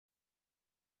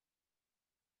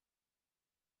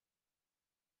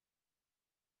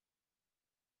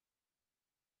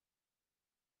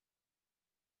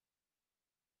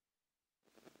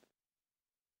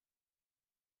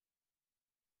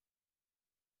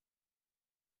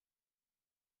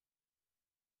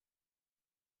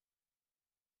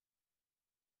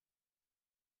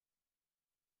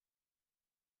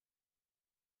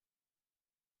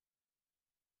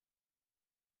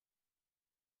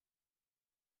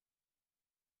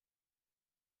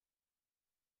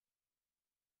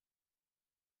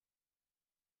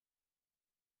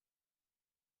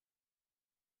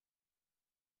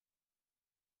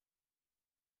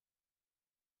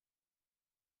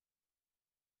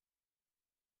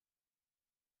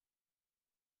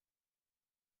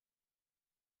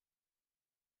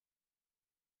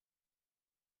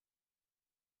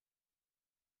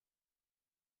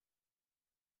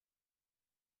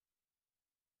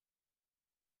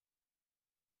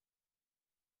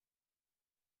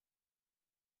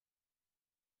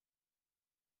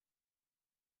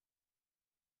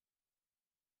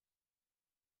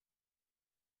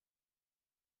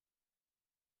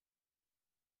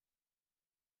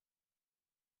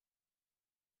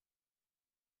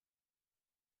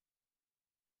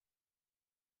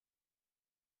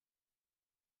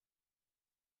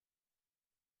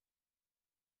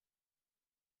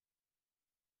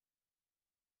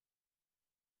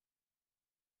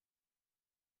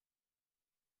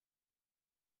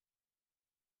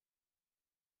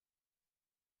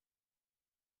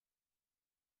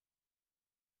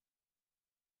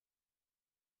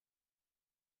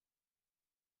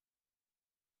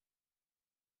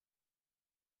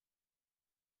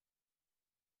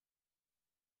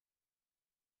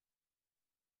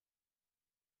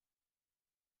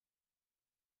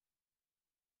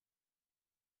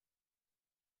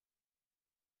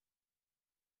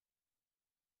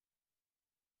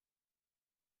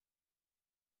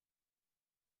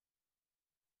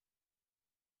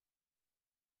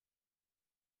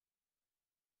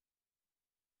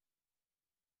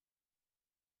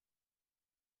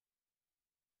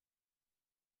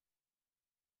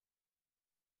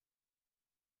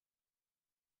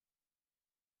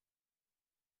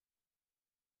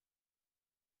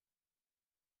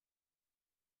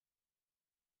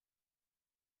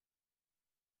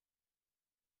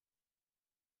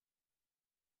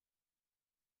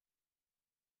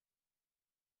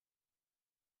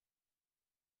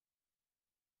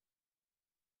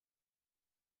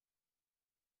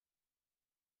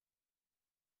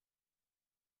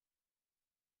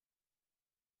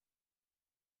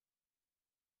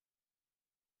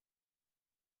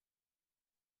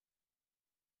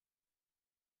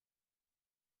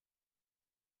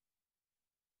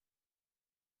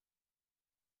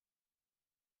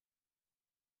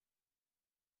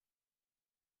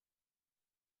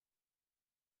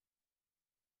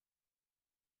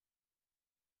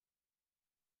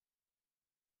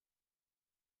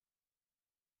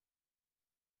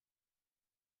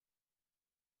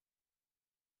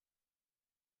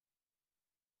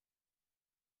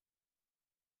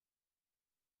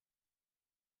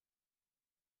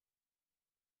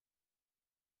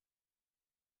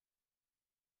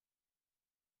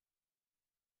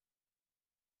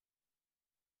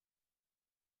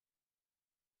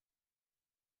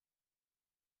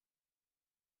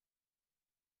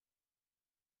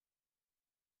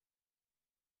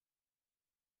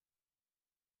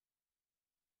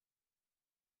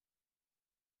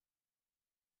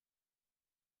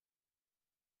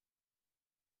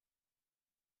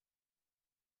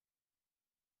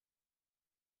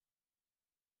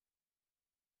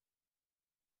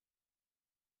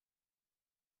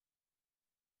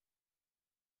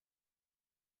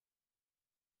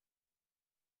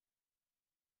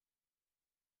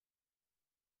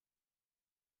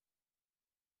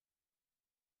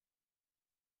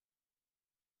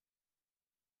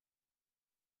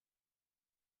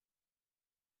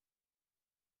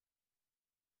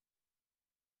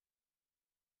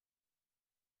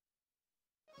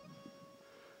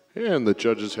And the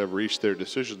judges have reached their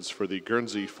decisions for the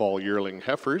Guernsey Fall Yearling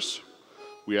Heifers.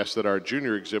 We ask that our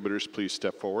junior exhibitors please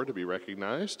step forward to be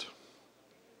recognized.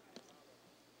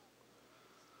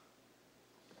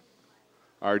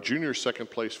 Our junior second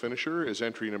place finisher is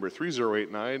entry number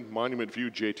 3089, Monument View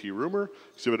JT Rumor,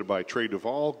 exhibited by Trey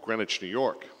Duvall, Greenwich, New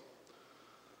York.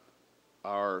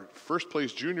 Our first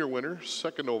place junior winner,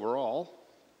 second overall,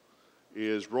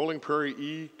 is Rolling Prairie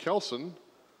E. Kelson,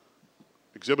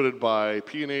 exhibited by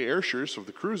P&A Airshires of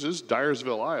the Cruises,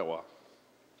 Dyersville, Iowa.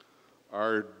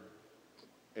 Our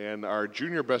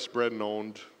junior best bred and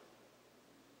owned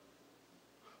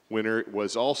winner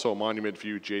was also Monument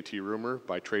View JT Rumor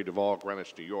by Trey Duvall,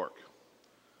 Greenwich, New York.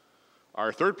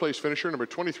 Our third place finisher, number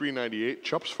 2398,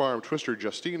 Chups Farm Twister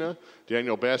Justina,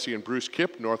 Daniel Bassey and Bruce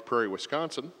Kipp, North Prairie,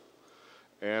 Wisconsin.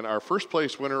 And our first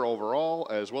place winner overall,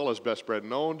 as well as best bred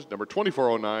and owned, number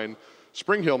 2409,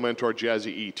 Spring Hill Mentor Jazzy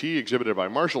E.T., exhibited by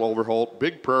Marshall Overholt,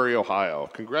 Big Prairie, Ohio.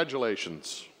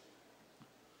 Congratulations.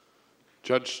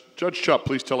 Judge Chupp,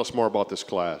 please tell us more about this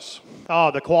class.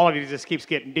 Oh, the quality just keeps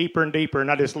getting deeper and deeper, and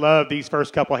I just love these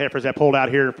first couple of heifers that pulled out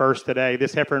here in first today.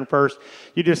 This heifer in first,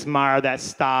 you just admire that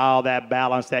style, that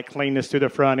balance, that cleanness through the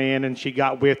front end, and she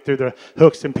got width through the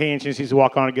hooks and pins, and she's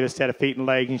walk on and get a set of feet and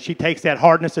legs, and she takes that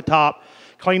hardness to top,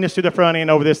 cleanness to the front end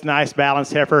over this nice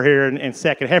balanced heifer here in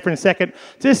second. Heifer in second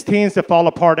just tends to fall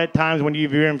apart at times when you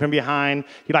view him from behind.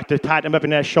 You like to tighten him up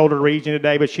in that shoulder region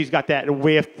today, but she's got that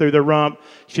width through the rump.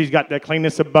 She's got the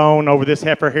cleanness of bone over this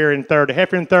heifer here in third. The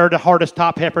heifer in third, the hardest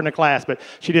top heifer in the class, but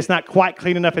she just not quite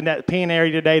clean enough in that pin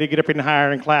area today to get up in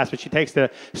higher in class, but she takes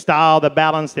the style, the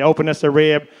balance, the openness of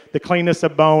rib, the cleanness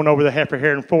of bone over the heifer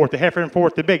here in fourth. The heifer in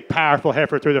fourth, the big, powerful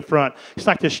heifer through the front. Just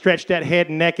like to stretch that head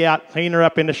and neck out, clean her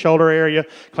up in the shoulder area,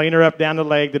 clean her up down the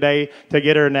leg today to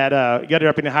get her in that, get her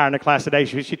up in the higher in the class today.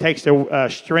 She takes the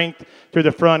strength through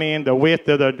the front end, the width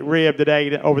of the rib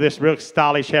today over this real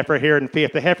stylish heifer here in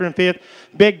fifth. The heifer in fifth,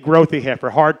 big growthy heifer,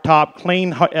 hard top,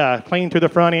 clean through the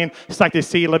front end. Just like to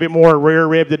see a little bit more rear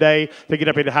rib today to get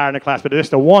up in the higher in the class. But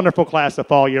it's a wonderful class of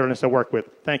fall yearlings to work with.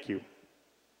 Thank you.